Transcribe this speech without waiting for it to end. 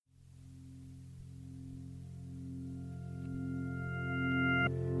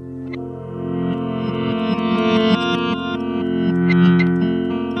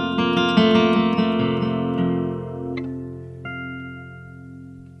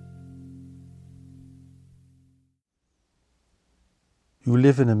You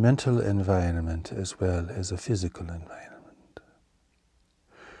live in a mental environment as well as a physical environment.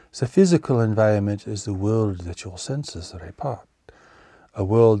 The physical environment is the world that your senses are a part, a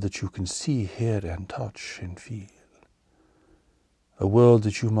world that you can see, hear, and touch and feel, a world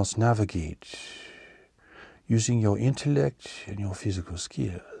that you must navigate using your intellect and your physical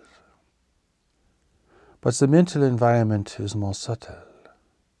skills. But the mental environment is more subtle.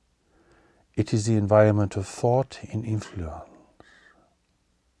 It is the environment of thought and influence.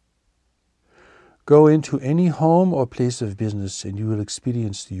 Go into any home or place of business and you will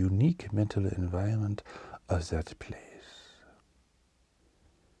experience the unique mental environment of that place.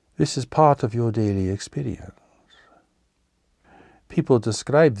 This is part of your daily experience. People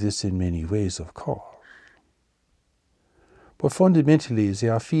describe this in many ways, of course. But fundamentally, they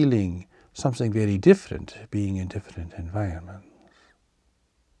are feeling something very different being in different environments.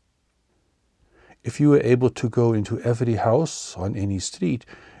 If you were able to go into every house on any street,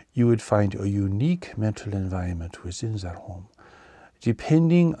 you would find a unique mental environment within that home,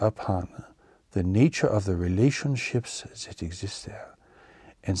 depending upon the nature of the relationships that exist there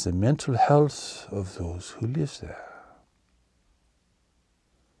and the mental health of those who live there.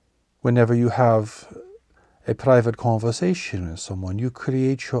 Whenever you have a private conversation with someone, you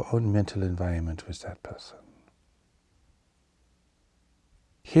create your own mental environment with that person.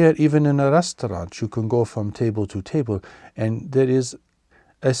 Here, even in a restaurant, you can go from table to table, and there is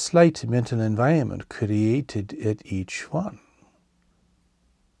a slight mental environment created at each one.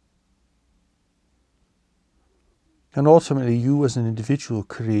 And ultimately, you as an individual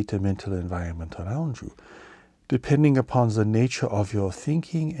create a mental environment around you, depending upon the nature of your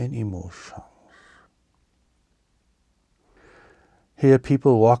thinking and emotions. Here,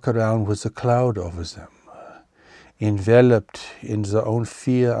 people walk around with a cloud over them, enveloped in their own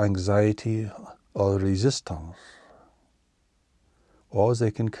fear, anxiety, or resistance. Or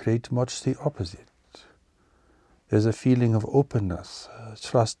they can create much the opposite. There's a feeling of openness,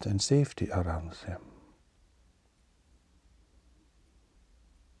 trust, and safety around them.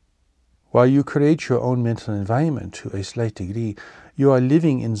 While you create your own mental environment to a slight degree, you are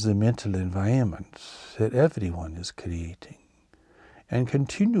living in the mental environment that everyone is creating and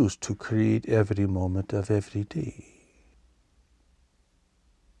continues to create every moment of every day.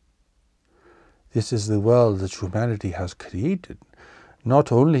 This is the world that humanity has created,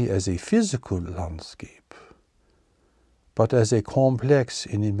 not only as a physical landscape, but as a complex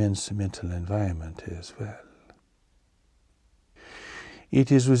and immense mental environment as well.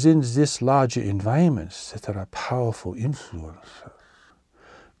 It is within this larger environment that there are powerful influences,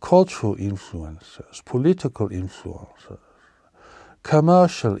 cultural influences, political influences,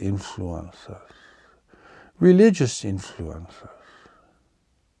 commercial influences, religious influences,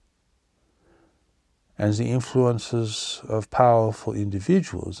 and the influences of powerful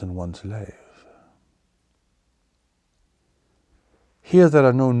individuals in one's life. Here there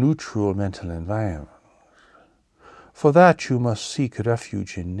are no neutral mental environments. For that you must seek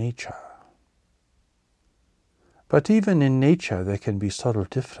refuge in nature. But even in nature there can be subtle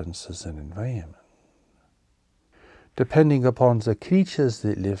differences in environment, depending upon the creatures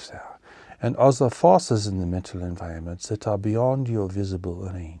that live there and other forces in the mental environments that are beyond your visible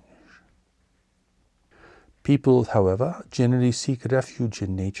range. People, however, generally seek refuge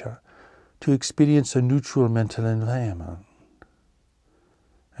in nature to experience a neutral mental environment,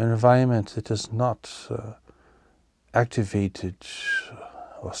 an environment that is not activated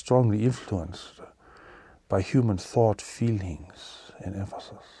or strongly influenced by human thought, feelings, and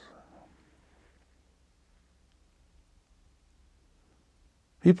emphasis.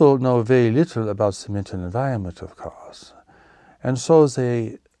 People know very little about the mental environment, of course, and so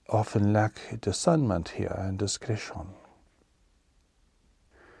they often lack discernment here and discretion.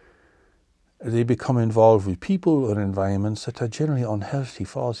 They become involved with people or environments that are generally unhealthy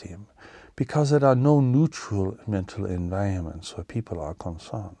for them because there are no neutral mental environments where people are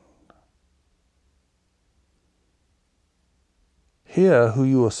concerned. Here, who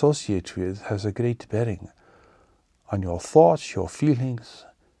you associate with has a great bearing on your thoughts, your feelings,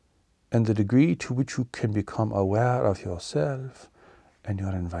 and the degree to which you can become aware of yourself and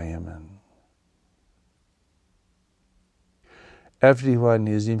your environment. Everyone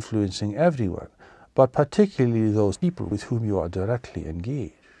is influencing everyone, but particularly those people with whom you are directly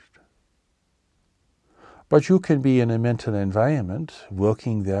engaged. But you can be in a mental environment,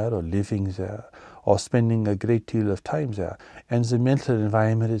 working there or living there, or spending a great deal of time there, and the mental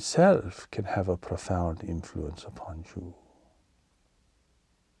environment itself can have a profound influence upon you.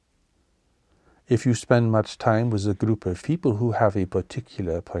 If you spend much time with a group of people who have a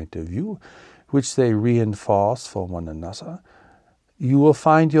particular point of view, which they reinforce for one another, you will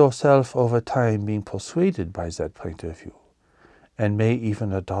find yourself over time being persuaded by that point of view and may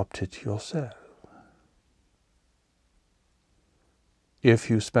even adopt it yourself. If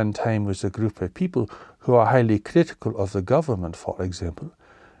you spend time with a group of people who are highly critical of the government, for example,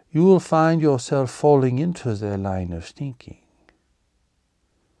 you will find yourself falling into their line of thinking.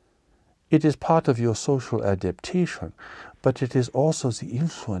 It is part of your social adaptation, but it is also the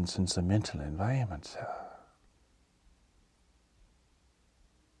influence in the mental environment there.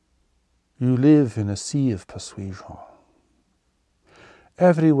 You live in a sea of persuasion,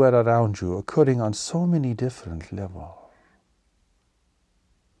 everywhere around you, occurring on so many different levels.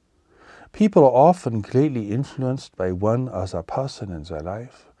 People are often greatly influenced by one other person in their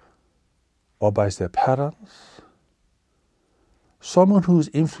life, or by their parents. Someone whose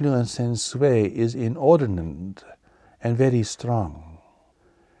influence and sway is inordinate and very strong,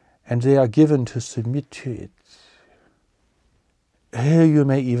 and they are given to submit to it. Here you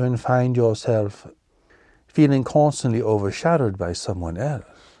may even find yourself feeling constantly overshadowed by someone else,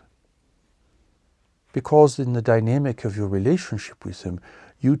 because in the dynamic of your relationship with them,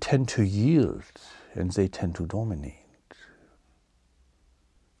 you tend to yield and they tend to dominate.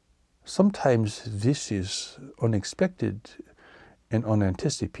 Sometimes this is unexpected and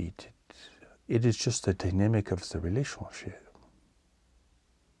unanticipated. It is just the dynamic of the relationship.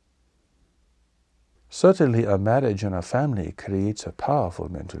 Certainly a marriage and a family creates a powerful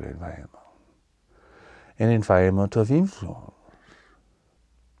mental environment, an environment of influence.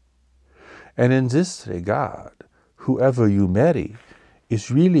 And in this regard, whoever you marry is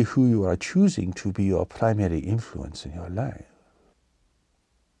really who you are choosing to be your primary influence in your life.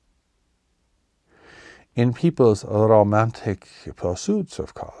 In people's romantic pursuits,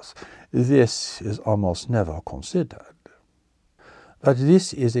 of course, this is almost never considered. But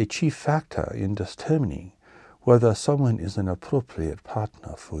this is a chief factor in determining whether someone is an appropriate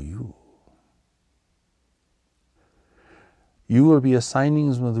partner for you. You will be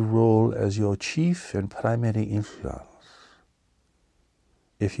assigning them the role as your chief and primary influence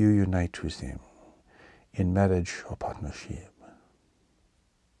if you unite with them in marriage or partnership.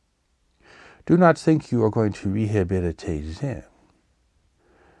 Do not think you are going to rehabilitate them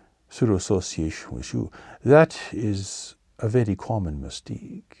through association with you. That is a very common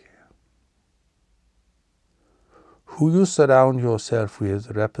mistake. Who you surround yourself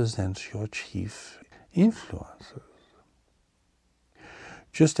with represents your chief influences.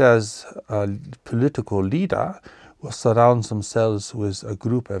 Just as a political leader will surround themselves with a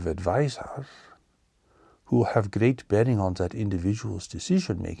group of advisors who have great bearing on that individual's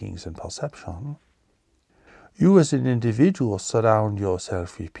decision-makings and perception, you as an individual surround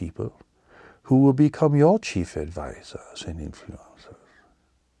yourself with people who will become your chief advisors and influencers.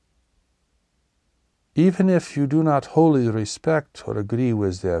 Even if you do not wholly respect or agree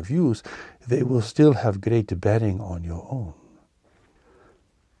with their views, they will still have great bearing on your own.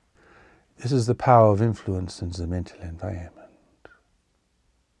 This is the power of influence in the mental environment.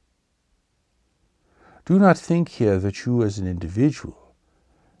 Do not think here that you as an individual,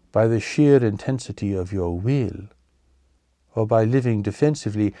 by the sheer intensity of your will, or by living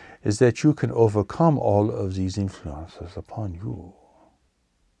defensively, is that you can overcome all of these influences upon you.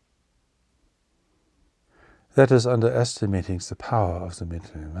 That is underestimating the power of the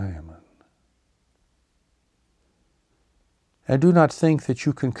mental environment. And do not think that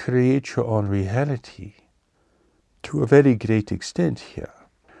you can create your own reality to a very great extent here,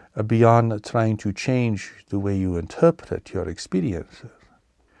 beyond trying to change the way you interpret your experiences,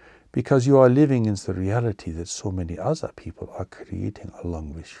 because you are living in the reality that so many other people are creating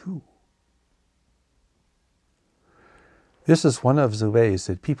along with you. This is one of the ways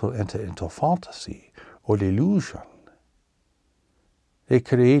that people enter into fantasy or illusion. They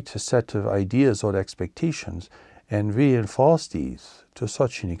create a set of ideas or expectations and reinforce these to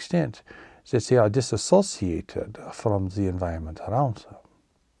such an extent that they are disassociated from the environment around them.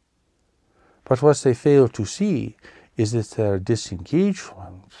 But what they fail to see is that their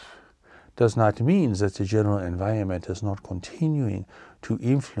disengagement does not mean that the general environment is not continuing to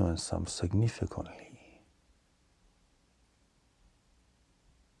influence them significantly.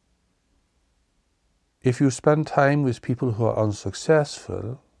 If you spend time with people who are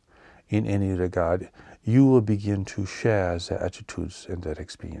unsuccessful in any regard, you will begin to share their attitudes and their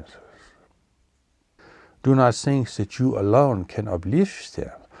experiences. Do not think that you alone can uplift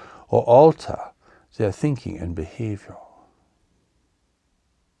them or alter their thinking and behavior.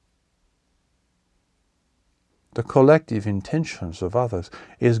 The collective intentions of others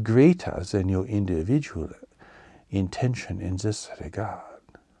is greater than your individual intention in this regard.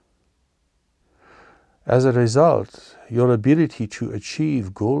 As a result, your ability to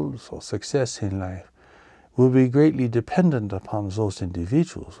achieve goals or success in life will be greatly dependent upon those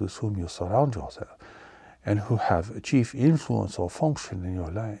individuals with whom you surround yourself and who have chief influence or function in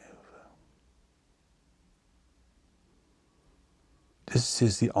your life. This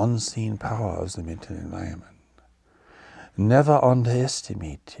is the unseen power of the mental environment. Never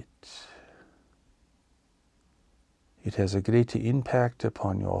underestimate it. It has a greater impact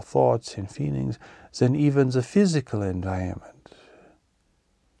upon your thoughts and feelings than even the physical environment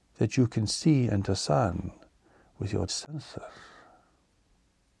that you can see and discern with your senses.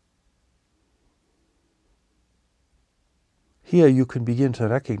 Here you can begin to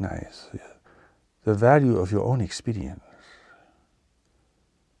recognize the value of your own experience.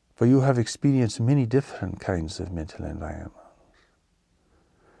 For you have experienced many different kinds of mental environments,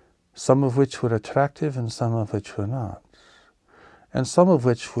 some of which were attractive and some of which were not, and some of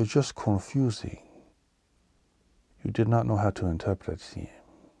which were just confusing. You did not know how to interpret them.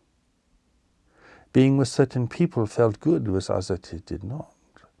 Being with certain people felt good, with others it did not.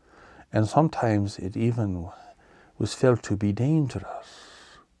 And sometimes it even was felt to be dangerous.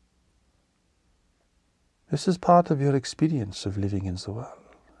 This is part of your experience of living in the world.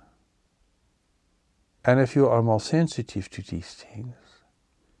 And if you are more sensitive to these things,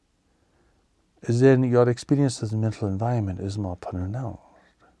 then your experience of the mental environment is more pronounced.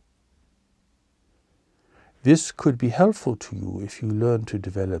 This could be helpful to you if you learn to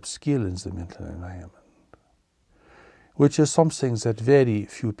develop skill in the mental environment, which is something that very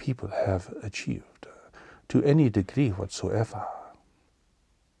few people have achieved to any degree whatsoever.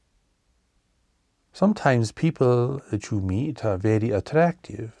 Sometimes people that you meet are very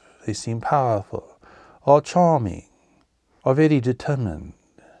attractive, they seem powerful, or charming, or very determined,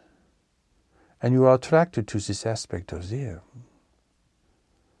 and you are attracted to this aspect of them.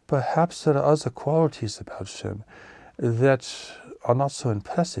 Perhaps there are other qualities about them that are not so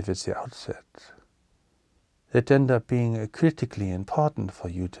impressive at the outset, that end up being critically important for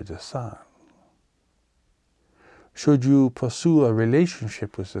you to discern. Should you pursue a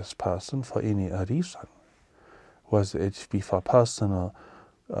relationship with this person for any reason, whether it be for personal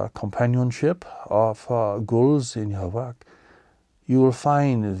companionship or for goals in your work, you will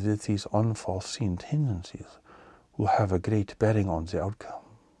find that these unforeseen tendencies will have a great bearing on the outcome.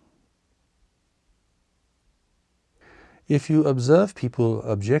 If you observe people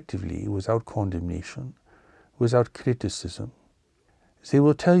objectively, without condemnation, without criticism, they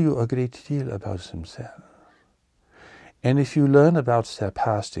will tell you a great deal about themselves. And if you learn about their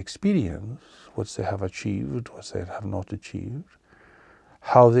past experience, what they have achieved, what they have not achieved,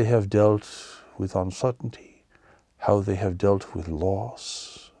 how they have dealt with uncertainty, how they have dealt with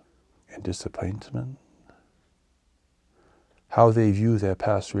loss and disappointment, how they view their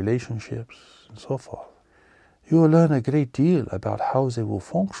past relationships, and so forth, you will learn a great deal about how they will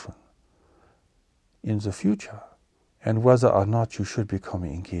function in the future and whether or not you should become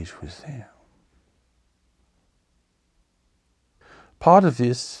engaged with them. Part of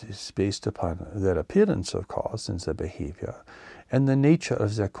this is based upon their appearance, of course, and their behavior, and the nature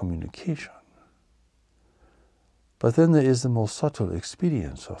of their communication. But then there is the more subtle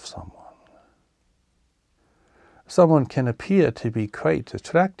experience of someone. Someone can appear to be quite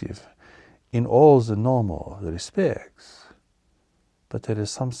attractive in all the normal respects, but there is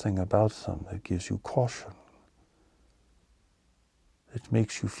something about them that gives you caution, that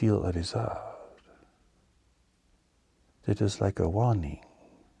makes you feel reserved. It is like a warning.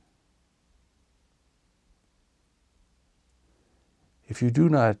 If you do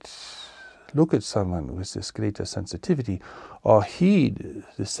not look at someone with this greater sensitivity or heed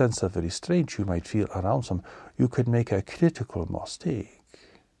the sense of restraint you might feel around them, you could make a critical mistake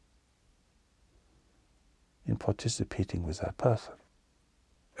in participating with that person.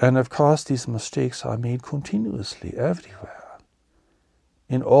 And of course, these mistakes are made continuously everywhere,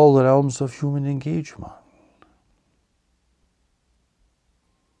 in all the realms of human engagement.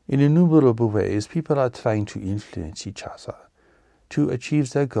 In innumerable ways, people are trying to influence each other, to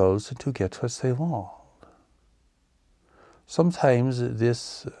achieve their goals and to get what they want. Sometimes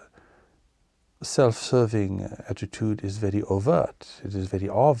this self-serving attitude is very overt, it is very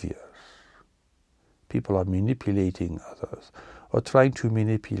obvious. People are manipulating others or trying to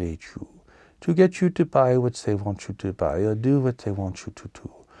manipulate you to get you to buy what they want you to buy or do what they want you to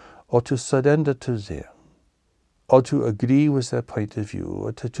do, or to surrender to them, or to agree with their point of view,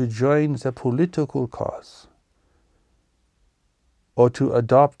 or to join their political cause, or to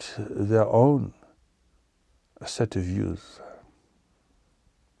adopt their own set of views.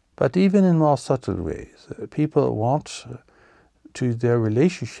 But even in more subtle ways, people want to their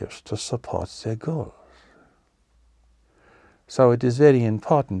relationships to support their goals. So it is very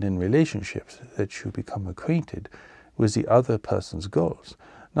important in relationships that you become acquainted with the other person's goals.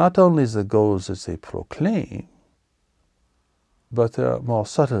 Not only the goals that they proclaim, but there are more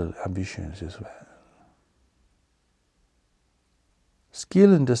subtle ambitions as well.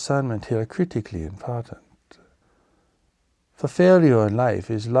 Skill and discernment here are critically important. For failure in life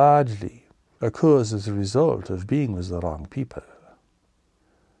is largely occurs as a result of being with the wrong people,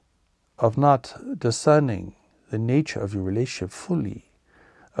 of not discerning the nature of your relationship fully,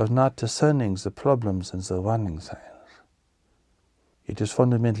 of not discerning the problems and the warning signs. It is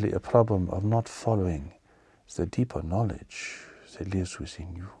fundamentally a problem of not following the deeper knowledge that lives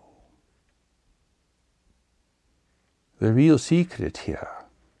within you. The real secret here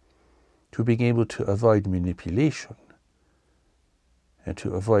to being able to avoid manipulation and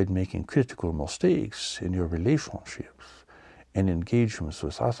to avoid making critical mistakes in your relationships and engagements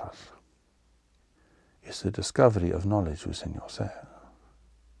with others is the discovery of knowledge within yourself.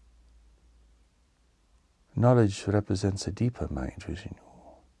 Knowledge represents a deeper mind within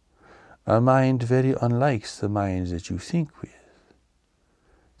you, a mind very unlike the mind that you think with,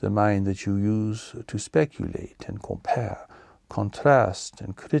 the mind that you use to speculate and compare, contrast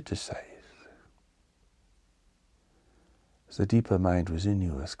and criticize. The deeper mind within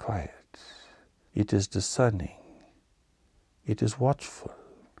you is quiet. It is discerning. It is watchful.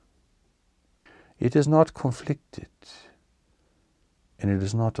 It is not conflicted, and it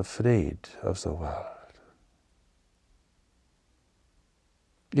is not afraid of the world.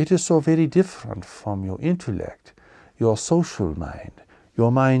 It is so very different from your intellect, your social mind,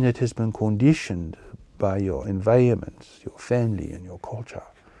 your mind that has been conditioned by your environment, your family and your culture.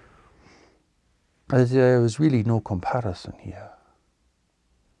 There is really no comparison here.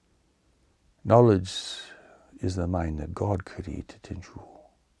 Knowledge is the mind that God created in you.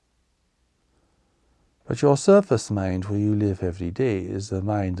 But your surface mind, where you live every day, is the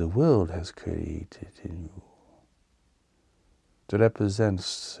mind the world has created in you. It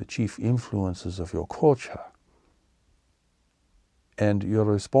represents the chief influences of your culture and your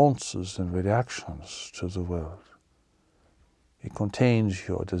responses and reactions to the world. It contains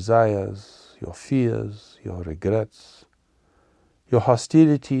your desires, your fears, your regrets, your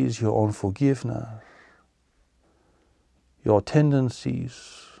hostilities, your unforgiveness, your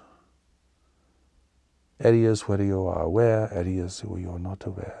tendencies, areas where you are aware, areas where you are not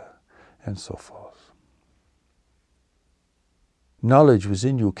aware, and so forth. Knowledge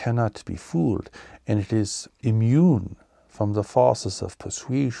within you cannot be fooled, and it is immune from the forces of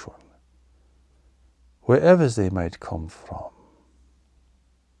persuasion, wherever they might come from.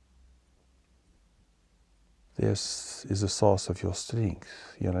 This is the source of your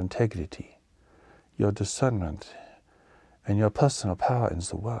strength, your integrity, your discernment, and your personal power in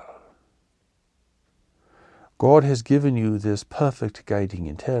the world. God has given you this perfect guiding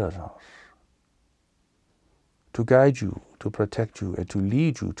intelligence to guide you, to protect you, and to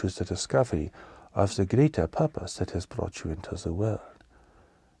lead you to the discovery of the greater purpose that has brought you into the world,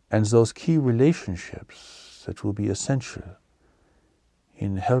 and those key relationships that will be essential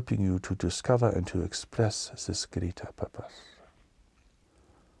in helping you to discover and to express this greater purpose.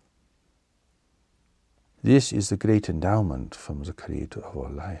 This is the great endowment from the Creator of our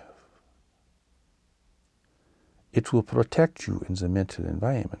life. It will protect you in the mental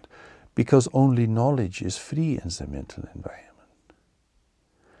environment, because only knowledge is free in the mental environment.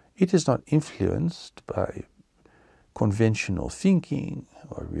 It is not influenced by conventional thinking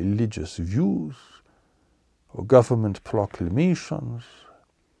or religious views or government proclamations.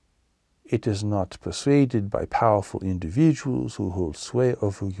 It is not persuaded by powerful individuals who hold sway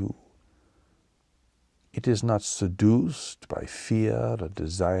over you. It is not seduced by fear or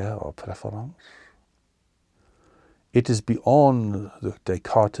desire or preference. It is beyond the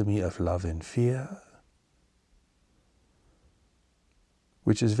dichotomy of love and fear,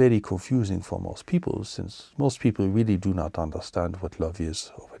 which is very confusing for most people, since most people really do not understand what love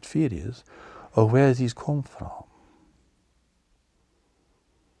is or what fear is, or where these come from.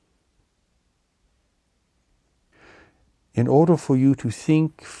 In order for you to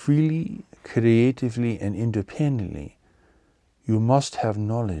think freely, creatively, and independently, you must have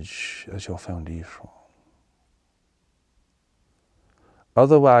knowledge as your foundation.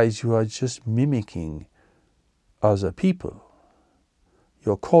 Otherwise, you are just mimicking other people,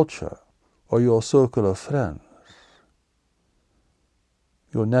 your culture, or your circle of friends,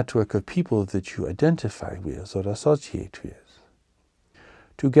 your network of people that you identify with or associate with.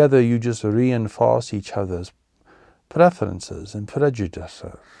 Together, you just reinforce each other's preferences and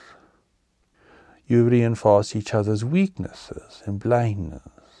prejudices. You reinforce each other's weaknesses and blindness.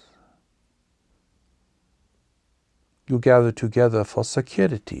 You gather together for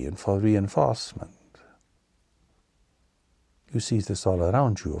security and for reinforcement. You see this all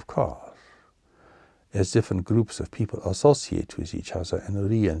around you, of course, as different groups of people associate with each other and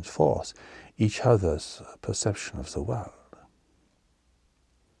reinforce each other's perception of the world.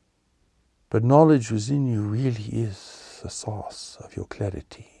 But knowledge within you really is the source of your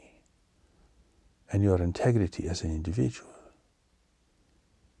clarity and your integrity as an individual.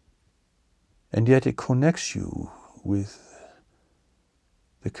 And yet it connects you with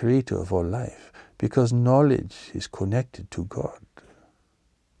the Creator of all life, because knowledge is connected to God.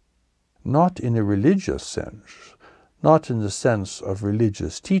 Not in a religious sense, not in the sense of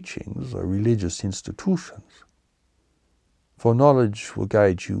religious teachings or religious institutions. For knowledge will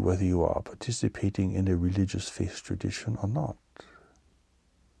guide you whether you are participating in a religious faith tradition or not.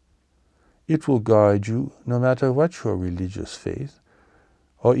 It will guide you no matter what your religious faith,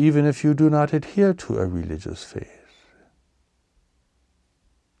 or even if you do not adhere to a religious faith.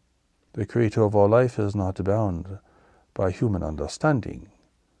 The Creator of all life is not bound by human understanding,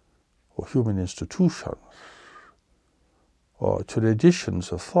 or human institutions, or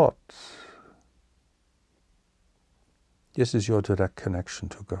traditions of thoughts. This is your direct connection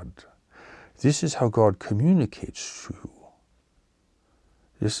to God. This is how God communicates to you.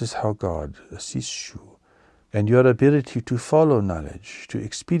 This is how God assists you. And your ability to follow knowledge, to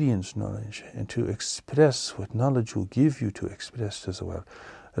experience knowledge, and to express what knowledge will give you to express as well,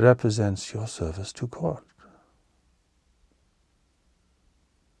 represents your service to God.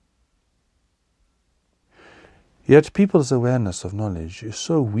 Yet people's awareness of knowledge is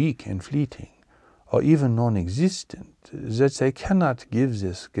so weak and fleeting, or even non-existent, that they cannot give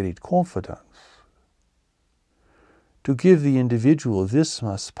this great confidence. To give the individual this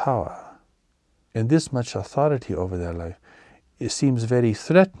much power and this much authority over their life, it seems very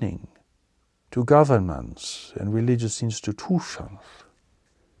threatening to governments and religious institutions,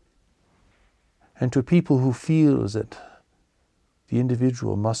 and to people who feel that the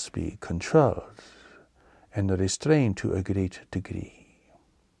individual must be controlled and restrained to a great degree.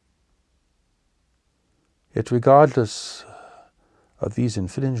 Yet regardless of these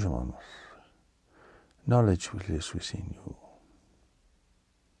infringements, knowledge lives within you.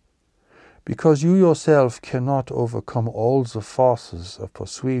 Because you yourself cannot overcome all the forces of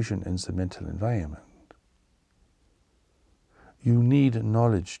persuasion in the mental environment. You need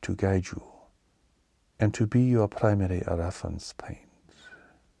knowledge to guide you and to be your primary reference point.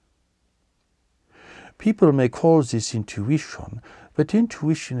 People may call this intuition, but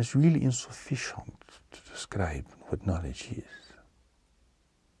intuition is really insufficient to describe what knowledge is.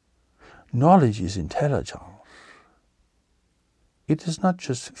 Knowledge is intelligence. It is not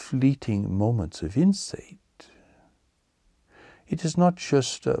just fleeting moments of insight. It is not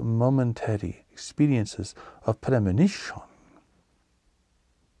just momentary experiences of premonition.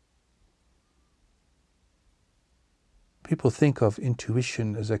 People think of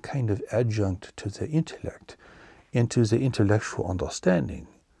intuition as a kind of adjunct to the intellect and to the intellectual understanding,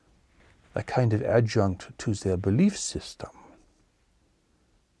 a kind of adjunct to their belief system.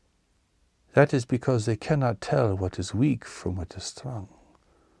 That is because they cannot tell what is weak from what is strong,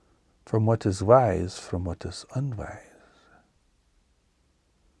 from what is wise from what is unwise.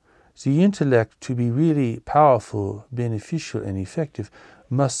 The intellect, to be really powerful, beneficial, and effective,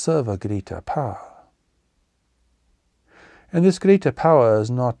 must serve a greater power. And this greater power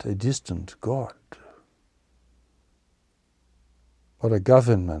is not a distant God, or a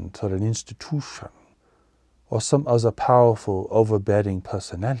government, or an institution, or some other powerful, overbearing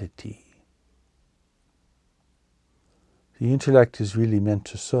personality. The intellect is really meant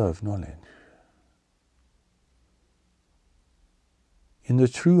to serve knowledge. In the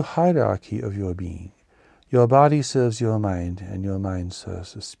true hierarchy of your being, your body serves your mind, and your mind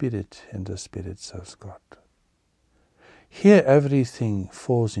serves the spirit, and the spirit serves God. Here everything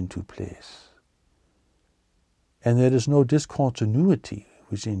falls into place, and there is no discontinuity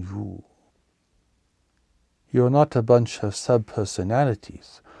within you. You are not a bunch of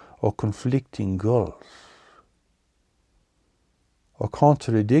sub-personalities or conflicting goals or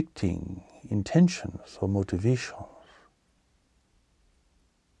contradicting intentions or motivations.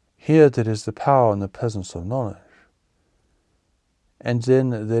 Here there is the power and the presence of knowledge. And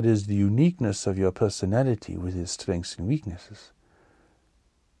then there is the uniqueness of your personality with its strengths and weaknesses.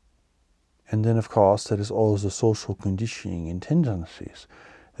 And then, of course, there is all the social conditioning and tendencies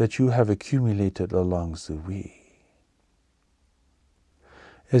that you have accumulated along the way.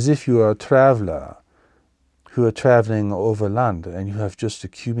 As if you are a traveler who are traveling over land and you have just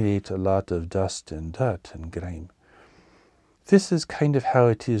accumulated a lot of dust and dirt and grime. This is kind of how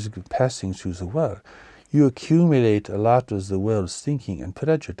it is passing through the world. you accumulate a lot of the world's thinking and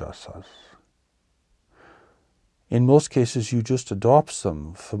prejudices. In most cases, you just adopt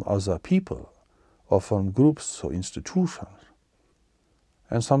them from other people or from groups or institutions.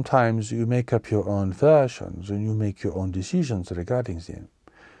 And sometimes you make up your own versions and you make your own decisions regarding them.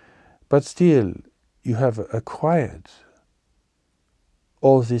 But still, you have acquired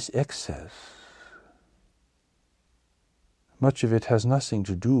all this excess. Much of it has nothing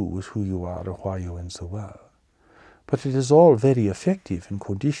to do with who you are or why you're in the world. But it is all very effective in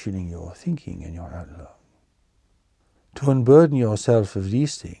conditioning your thinking and your outlook. To unburden yourself of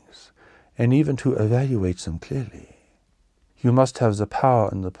these things, and even to evaluate them clearly, you must have the power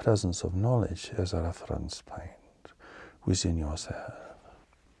and the presence of knowledge as a reference point within yourself.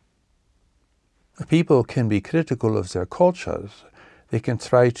 People can be critical of their cultures. They can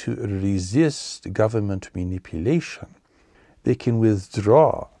try to resist government manipulation. They can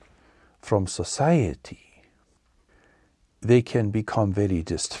withdraw from society. They can become very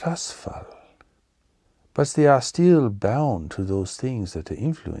distrustful. But they are still bound to those things that are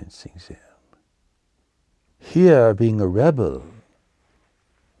influencing them. Here, being a rebel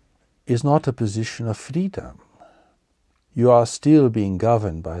is not a position of freedom. You are still being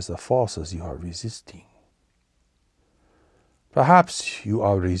governed by the forces you are resisting. Perhaps you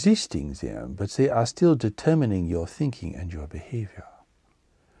are resisting them, but they are still determining your thinking and your behavior.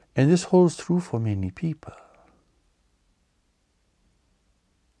 And this holds true for many people.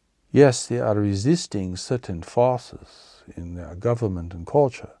 Yes, they are resisting certain forces in their government and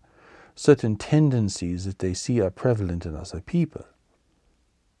culture, certain tendencies that they see are prevalent in other people.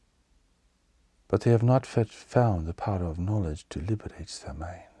 But they have not found the power of knowledge to liberate their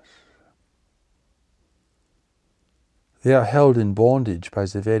minds. They are held in bondage by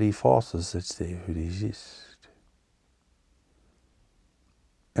the very forces that they resist,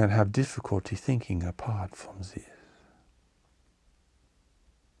 and have difficulty thinking apart from this.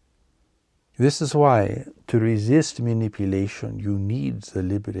 This is why, to resist manipulation, you need the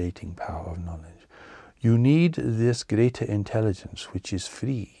liberating power of knowledge. You need this greater intelligence which is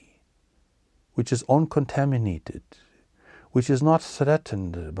free, which is uncontaminated, which is not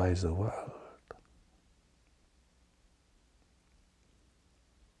threatened by the world.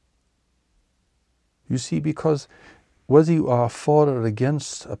 You see, because whether you are for or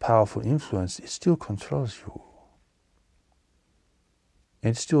against a powerful influence, it still controls you.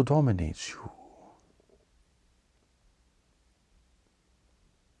 It still dominates you.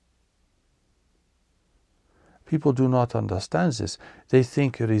 People do not understand this. They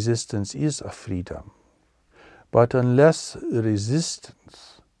think resistance is a freedom. But unless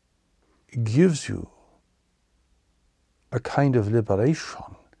resistance gives you a kind of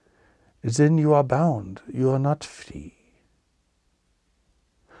liberation, then you are bound. You are not free.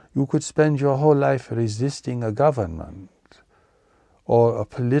 You could spend your whole life resisting a government or a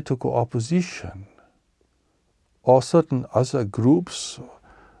political opposition or certain other groups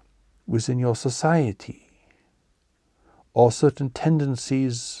within your society or certain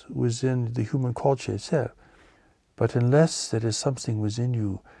tendencies within the human culture itself. But unless there is something within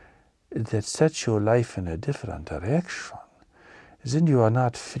you that sets your life in a different direction, then you are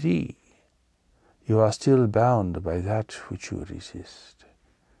not free. You are still bound by that which you resist.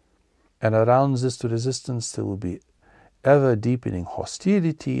 And around this resistance there will be ever deepening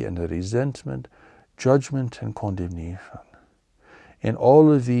hostility and resentment, judgment and condemnation. And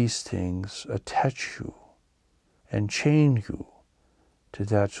all of these things attach you and chain you to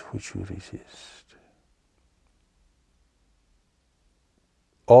that which you resist.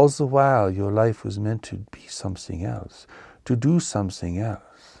 All the while your life was meant to be something else, to do something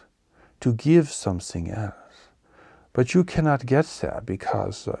else, to give something else. But you cannot get there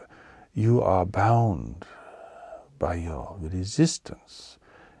because you are bound by your resistance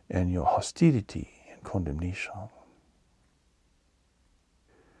and your hostility and condemnation.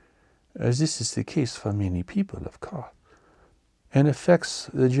 This is the case for many people, of course, and affects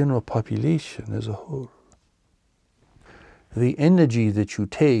the general population as a whole. The energy that you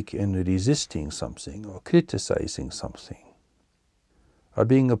take in resisting something or criticizing something or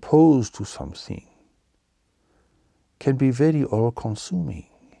being opposed to something can be very all-consuming,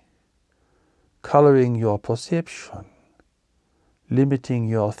 coloring your perception, limiting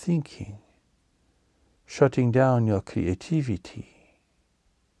your thinking, shutting down your creativity,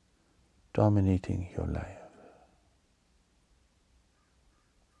 dominating your life.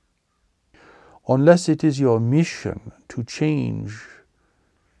 Unless it is your mission to change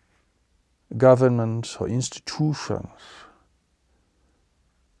governments or institutions,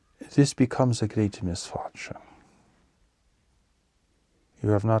 this becomes a great misfortune. You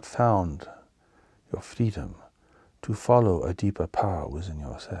have not found your freedom to follow a deeper power within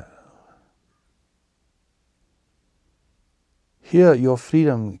yourself. Here, your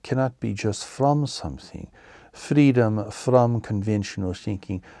freedom cannot be just from something, freedom from conventional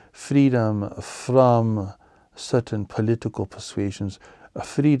thinking, freedom from certain political persuasions,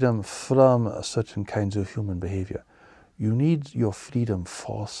 freedom from certain kinds of human behavior. You need your freedom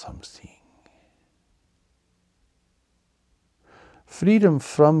for something. Freedom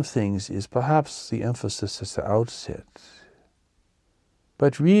from things is perhaps the emphasis at the outset.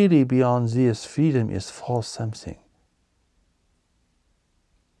 But really beyond this, freedom is for something.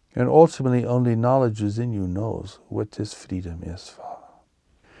 And ultimately only knowledge within you knows what this freedom is for.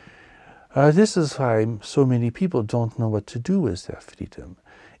 This is why so many people don't know what to do with their freedom.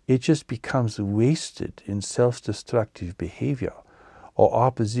 It just becomes wasted in self-destructive behavior or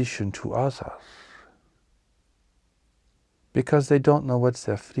opposition to others. Because they don't know what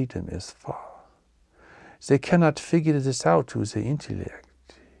their freedom is for. They cannot figure this out with their intellect.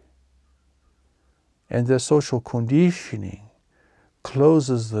 And their social conditioning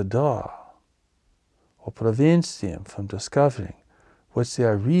closes the door or prevents them from discovering what they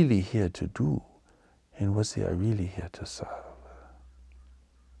are really here to do and what they are really here to serve.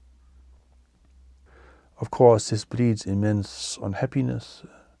 Of course, this breeds immense unhappiness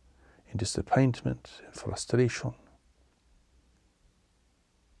and disappointment and frustration,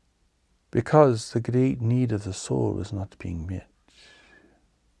 because the great need of the soul is not being met.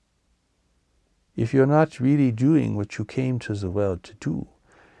 If you're not really doing what you came to the world to do,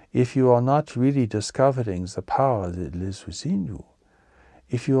 if you are not really discovering the power that lives within you,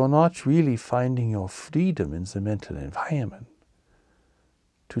 if you are not really finding your freedom in the mental environment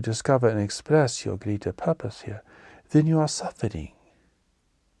to discover and express your greater purpose here, then you are suffering.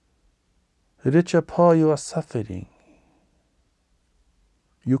 Rich or poor, you are suffering.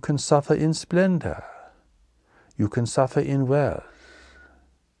 You can suffer in splendor. You can suffer in wealth.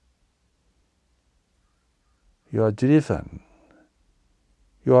 You are driven.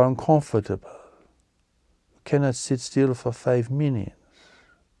 You are uncomfortable. You cannot sit still for 5 minutes.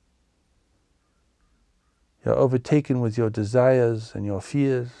 You are overtaken with your desires and your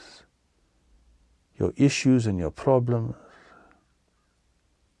fears, your issues and your problems.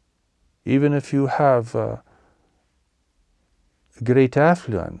 Even if you have great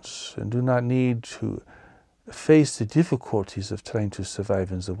affluence and do not need to face the difficulties of trying to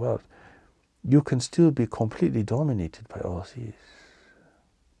survive in the world, you can still be completely dominated by all these.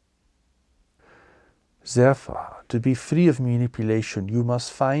 Therefore, to be free of manipulation, you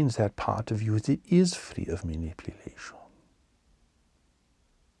must find that part of you that is free of manipulation.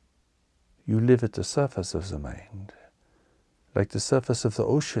 You live at the surface of the mind, like the surface of the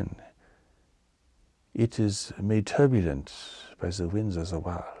ocean. It is made turbulent by the winds of the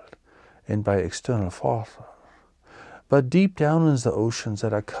world and by external forces. But deep down in the oceans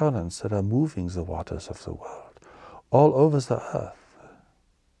there are currents that are moving the waters of the world, all over the earth.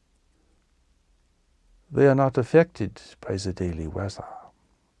 They are not affected by the daily weather.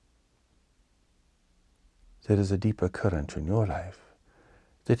 There is a deeper current in your life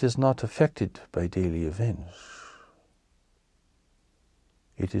that is not affected by daily events.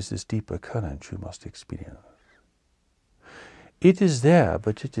 It is this deeper current you must experience. It is there,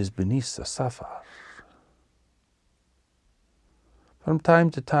 but it is beneath the surface. From time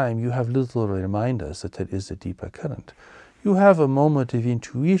to time, you have little reminders that there is a deeper current. You have a moment of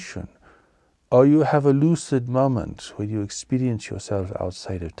intuition, or you have a lucid moment where you experience yourself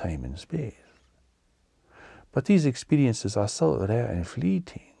outside of time and space. But these experiences are so rare and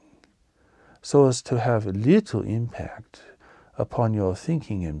fleeting, so as to have little impact upon your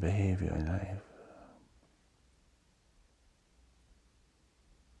thinking and behavior in life.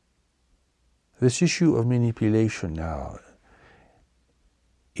 This issue of manipulation now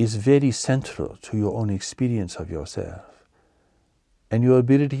is very central to your own experience of yourself and your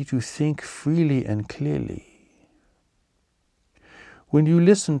ability to think freely and clearly. When you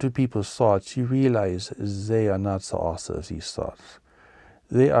listen to people's thoughts, you realize they are not the author of these thoughts.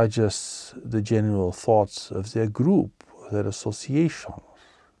 They are just the general thoughts of their group, their associations.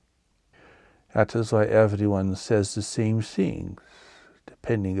 That is why everyone says the same things,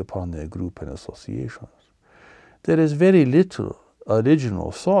 depending upon their group and associations. There is very little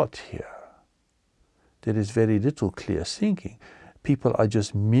original thought here. There is very little clear thinking. People are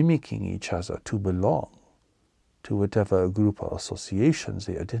just mimicking each other to belong to whatever group or associations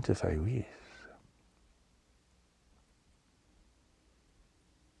they identify with.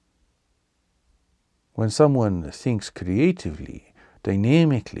 When someone thinks creatively,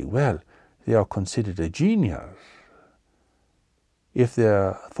 dynamically, well, they are considered a genius. If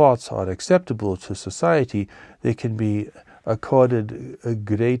their thoughts are acceptable to society, they can be accorded a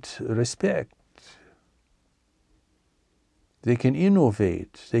great respect. They can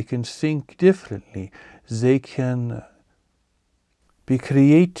innovate, they can think differently, they can be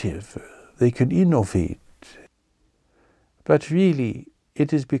creative, they can innovate. But really,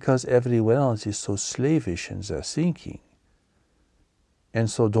 it is because everyone else is so slavish in their thinking and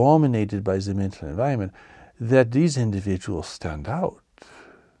so dominated by the mental environment that these individuals stand out.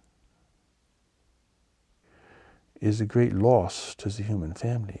 It is a great loss to the human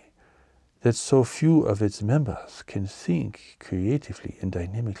family that so few of its members can think creatively and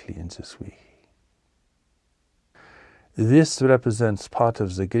dynamically in this way. This represents part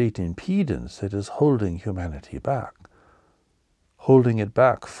of the great impedance that is holding humanity back, holding it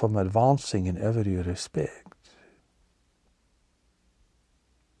back from advancing in every respect.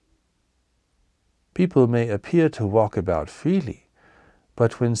 People may appear to walk about freely,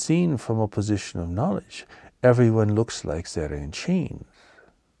 but when seen from a position of knowledge, everyone looks like they're in chains,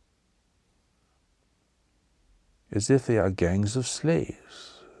 as if they are gangs of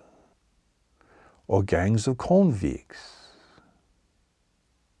slaves or gangs of convicts,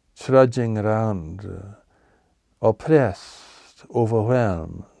 trudging around, oppressed,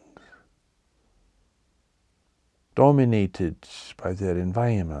 overwhelmed, dominated by their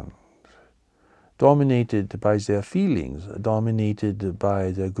environment, dominated by their feelings, dominated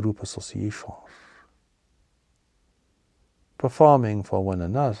by their group associations, performing for one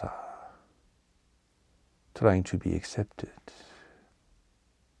another, trying to be accepted.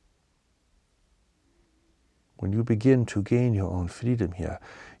 When you begin to gain your own freedom here,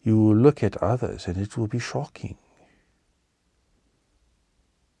 you will look at others and it will be shocking.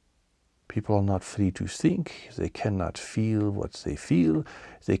 People are not free to think, they cannot feel what they feel,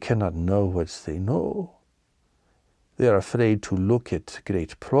 they cannot know what they know. They are afraid to look at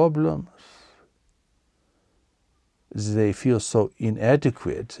great problems. They feel so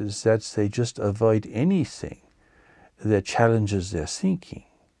inadequate that they just avoid anything that challenges their thinking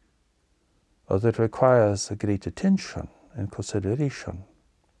or that requires a great attention and consideration.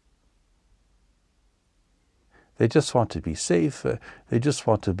 They just want to be safe, they just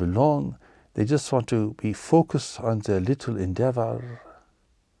want to belong, they just want to be focused on their little endeavor.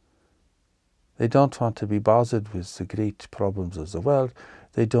 They don't want to be bothered with the great problems of the world.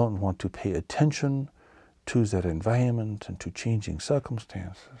 They don't want to pay attention to their environment and to changing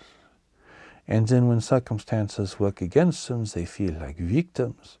circumstances. And then when circumstances work against them, they feel like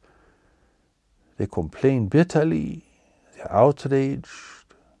victims. They complain bitterly, they're outraged.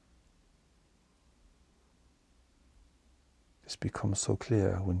 This becomes so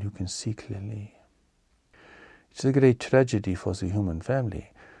clear when you can see clearly. It's a great tragedy for the human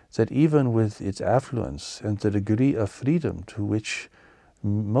family that even with its affluence and the degree of freedom to which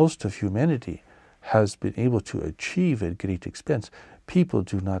most of humanity has been able to achieve at great expense, people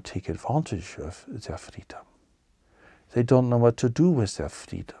do not take advantage of their freedom. They don't know what to do with their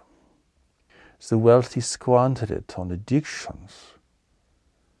freedom. The wealthy squander it on addictions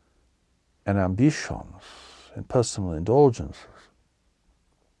and ambitions and personal indulgences.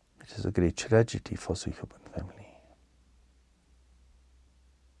 It is a great tragedy for the human family.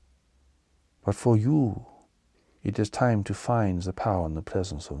 But for you, it is time to find the power and the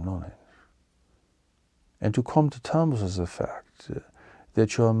presence of knowledge, and to come to terms with the fact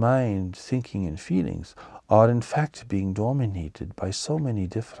that your mind, thinking, and feelings are in fact being dominated by so many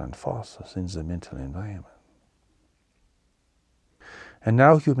different forces in the mental environment. And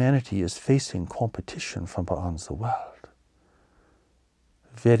now humanity is facing competition from beyond the world.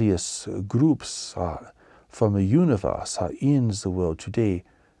 Various groups from a universe are in the world today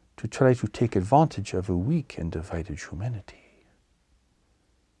to try to take advantage of a weak and divided humanity.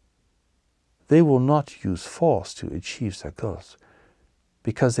 They will not use force to achieve their goals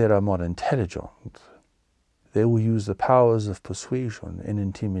because they are more intelligent. They will use the powers of persuasion and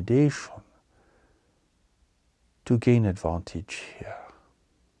intimidation to gain advantage here.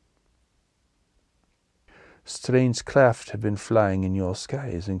 Strange craft have been flying in your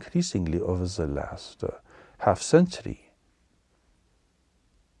skies increasingly over the last half-century.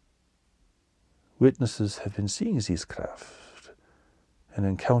 Witnesses have been seeing these craft, and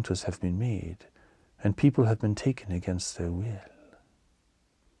encounters have been made, and people have been taken against their will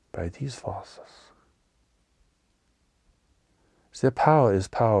by these forces. Their power is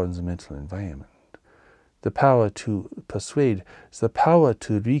power in the mental environment. The power to persuade, the power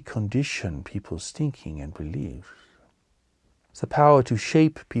to recondition people's thinking and beliefs, the power to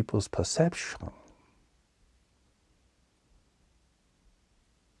shape people's perception.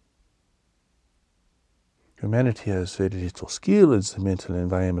 Humanity has very little skill in the mental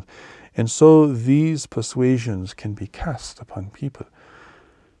environment, and so these persuasions can be cast upon people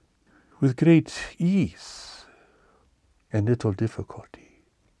with great ease and little difficulty.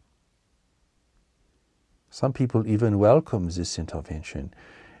 Some people even welcome this intervention,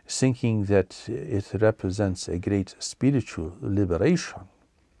 thinking that it represents a great spiritual liberation.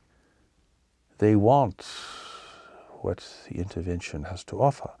 They want what the intervention has to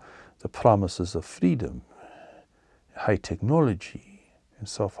offer, the promises of freedom, high technology, and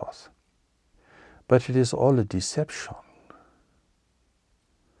so forth. But it is all a deception,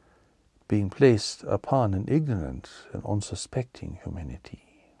 being placed upon an ignorant and unsuspecting humanity.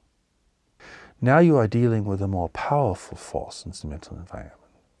 Now you are dealing with a more powerful force in the mental environment.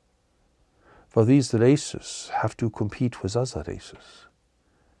 For these races have to compete with other races,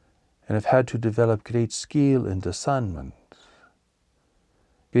 and have had to develop great skill in discernment,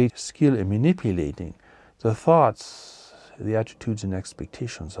 great skill in manipulating the thoughts, the attitudes and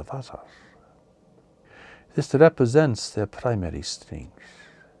expectations of others. This represents their primary strength,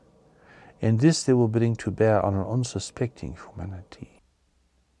 and this they will bring to bear on an unsuspecting humanity.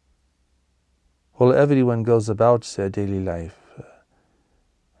 While everyone goes about their daily life,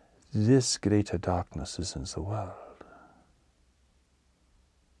 this greater darkness is in the world.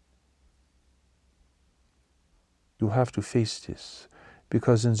 You have to face this,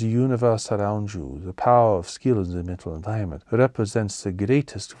 because in the universe around you, the power of skill in the mental environment represents the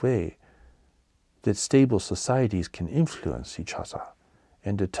greatest way that stable societies can influence each other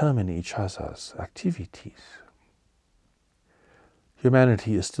and determine each other's activities.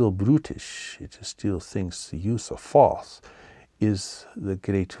 Humanity is still brutish. It still thinks the use of force is the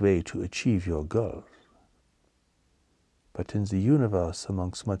great way to achieve your goals. But in the universe,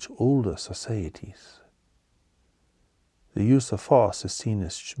 amongst much older societies, the use of force is seen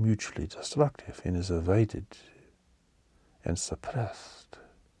as mutually destructive and is avoided and suppressed.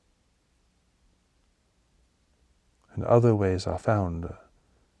 And other ways are found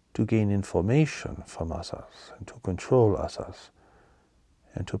to gain information from others and to control others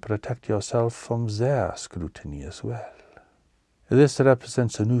and to protect yourself from their scrutiny as well. This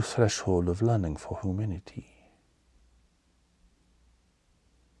represents a new threshold of learning for humanity.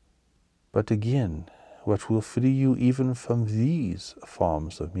 But again, what will free you even from these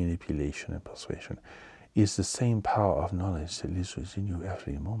forms of manipulation and persuasion is the same power of knowledge that lives within you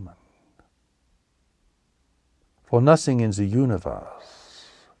every moment. For nothing in the universe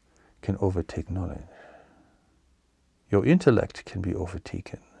can overtake knowledge. Your intellect can be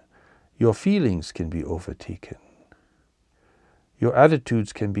overtaken. Your feelings can be overtaken. Your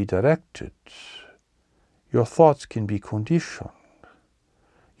attitudes can be directed. Your thoughts can be conditioned.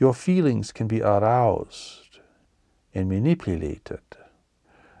 Your feelings can be aroused and manipulated.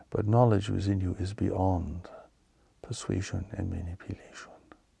 But knowledge within you is beyond persuasion and manipulation.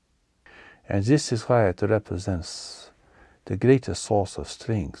 And this is why it represents the greatest source of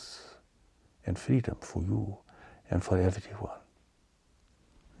strength and freedom for you and for everyone.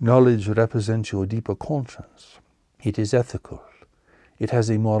 Knowledge represents your deeper conscience. It is ethical. It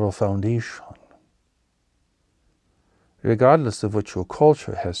has a moral foundation. Regardless of what your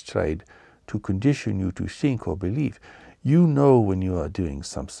culture has tried to condition you to think or believe, you know when you are doing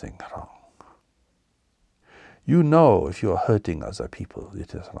something wrong. You know if you are hurting other people,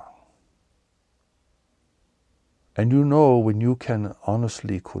 it is wrong. And you know when you can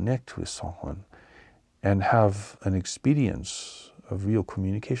honestly connect with someone and have an experience of real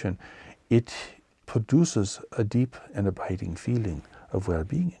communication, it produces a deep and abiding feeling of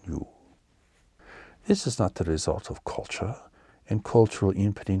well-being in you. This is not the result of culture and cultural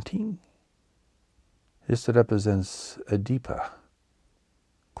imprinting. This represents a deeper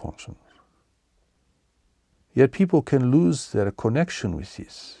conscience. Yet people can lose their connection with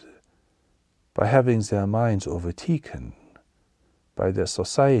this by having their minds overtaken by their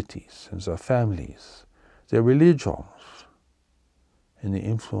societies and their families, their religions, and the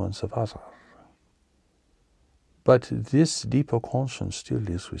influence of others. But this deeper conscience still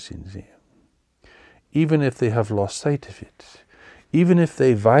lives within them. Even if they have lost sight of it, even if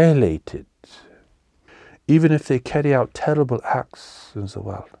they violate it, even if they carry out terrible acts in the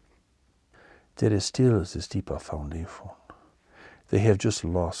world, there is still this deeper foundation. They have just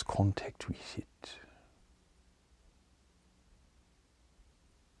lost contact with it.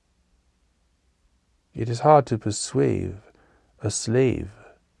 It is hard to persuade a slave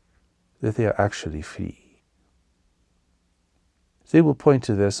that they are actually free. They will point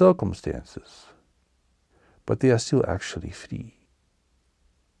to their circumstances, but they are still actually free.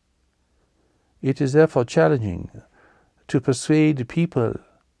 It is therefore challenging to persuade people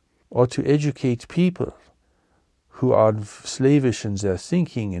or to educate people who are slavish in their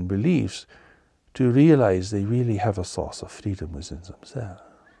thinking and beliefs, to realize they really have a source of freedom within themselves.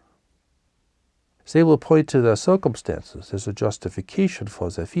 They will point to their circumstances as a justification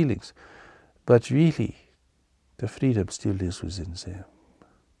for their feelings, but really the freedom still lives within them.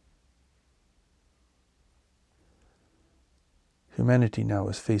 Humanity now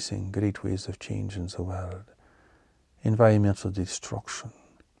is facing great waves of change in the world. Environmental destruction,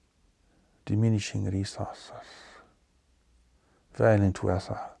 diminishing resources, violent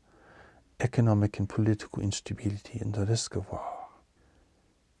weather, economic and political instability, and the risk of war.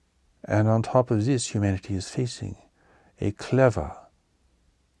 And on top of this, humanity is facing a clever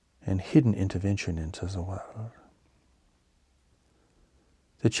and hidden intervention into the world.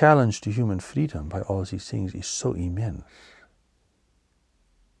 The challenge to human freedom by all these things is so immense,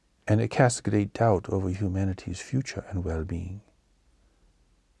 and it casts great doubt over humanity's future and well-being,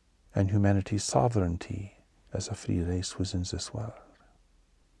 and humanity's sovereignty as a free race within this world.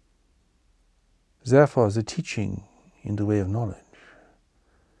 Therefore, the teaching in the way of knowledge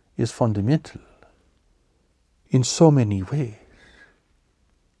is fundamental in so many ways.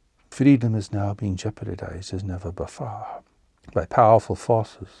 Freedom is now being jeopardized as never before by powerful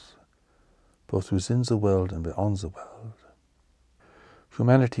forces, both within the world and beyond the world.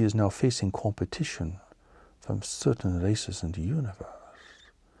 Humanity is now facing competition from certain races in the universe,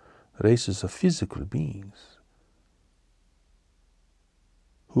 races of physical beings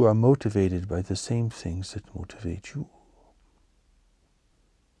who are motivated by the same things that motivate you.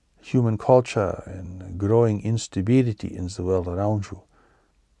 Human culture and growing instability in the world around you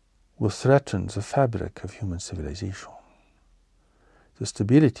will threaten the fabric of human civilization, the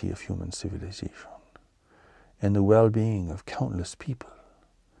stability of human civilization, and the well-being of countless people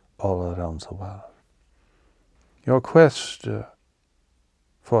all around the world. Your quest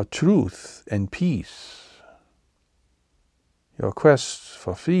for truth and peace, your quest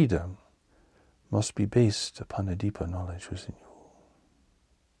for freedom, must be based upon a deeper knowledge within you.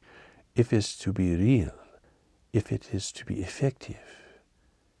 If it's to be real, if it is to be effective,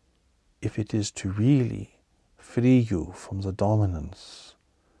 if it is to really free you from the dominance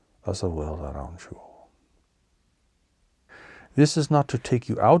of the world around you. This is not to take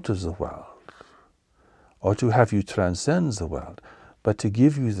you out of the world or to have you transcend the world, but to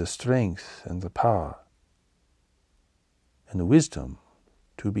give you the strength and the power and the wisdom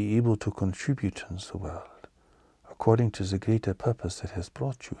to be able to contribute in the world according to the greater purpose that has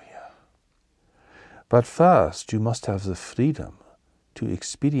brought you here. But first, you must have the freedom to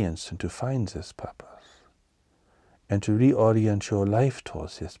experience and to find this purpose, and to reorient your life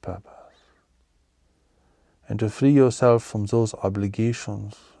towards this purpose, and to free yourself from those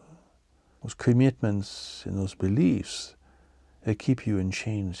obligations, those commitments, and those beliefs that keep you in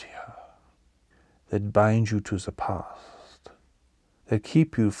chains here, that bind you to the past, that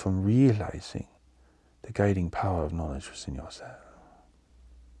keep you from realizing the guiding power of knowledge within yourself.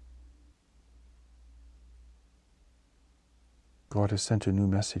 God has sent a new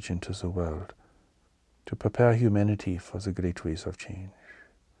message into the world to prepare humanity for the great ways of change,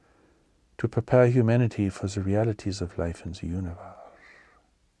 to prepare humanity for the realities of life in the universe,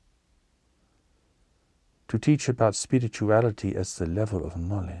 to teach about spirituality as the level of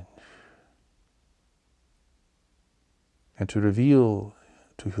knowledge, and to reveal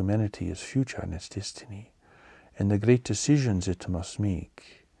to humanity its future and its destiny, and the great decisions it must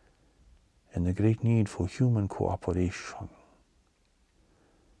make, and the great need for human cooperation.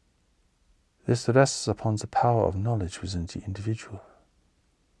 This rests upon the power of knowledge within the individual,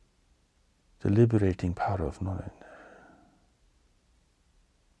 the liberating power of knowledge.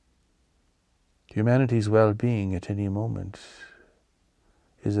 Humanity's well-being at any moment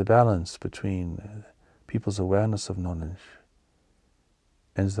is a balance between people's awareness of knowledge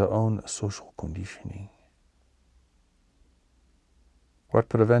and their own social conditioning. What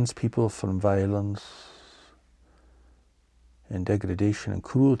prevents people from violence and degradation and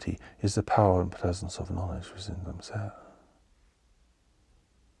cruelty is the power and presence of knowledge within themselves.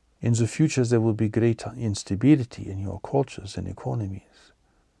 In the future, there will be great instability in your cultures and economies.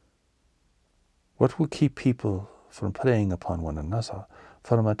 What will keep people from preying upon one another,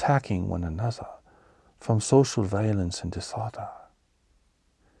 from attacking one another, from social violence and disorder?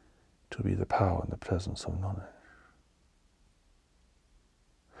 To be the power and the presence of knowledge.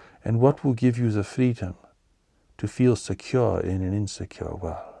 And what will give you the freedom to feel secure in an insecure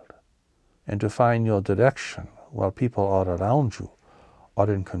world, and to find your direction while people are around you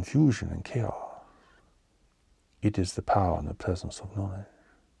are in confusion and chaos? It is the power and the presence of knowledge.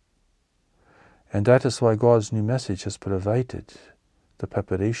 And that is why God's new message has provided the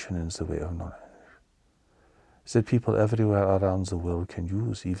preparation in the way of knowledge. that people everywhere around the world can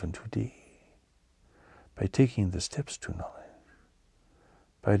use even today by taking the steps to knowledge,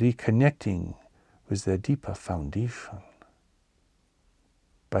 by reconnecting with their deeper foundation,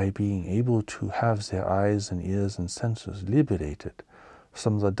 by being able to have their eyes and ears and senses liberated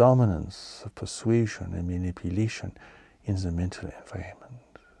from the dominance of persuasion and manipulation in the mental environment.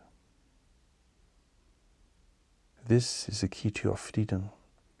 This is the key to your freedom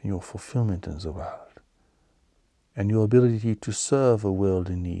and your fulfillment in the world, and your ability to serve a world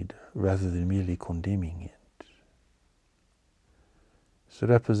in need rather than merely condemning it. So it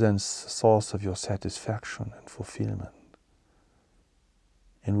represents the source of your satisfaction and fulfillment,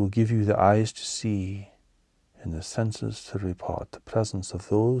 and will give you the eyes to see and the senses to report the presence of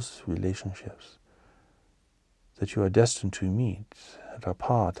those relationships that you are destined to meet and are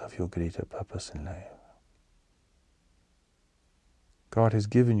part of your greater purpose in life. God has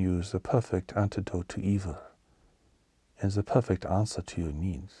given you the perfect antidote to evil and the perfect answer to your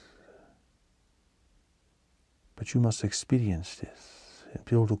needs. But you must experience this and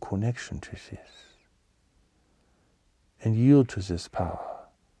build a connection to this and yield to this power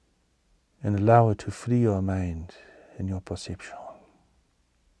and allow it to free your mind and your perception.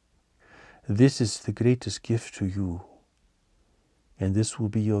 This is the greatest gift to you, and this will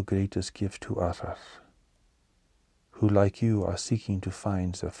be your greatest gift to others who, like you, are seeking to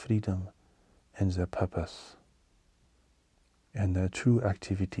find their freedom and their purpose and their true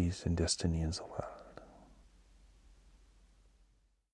activities and destiny in the world.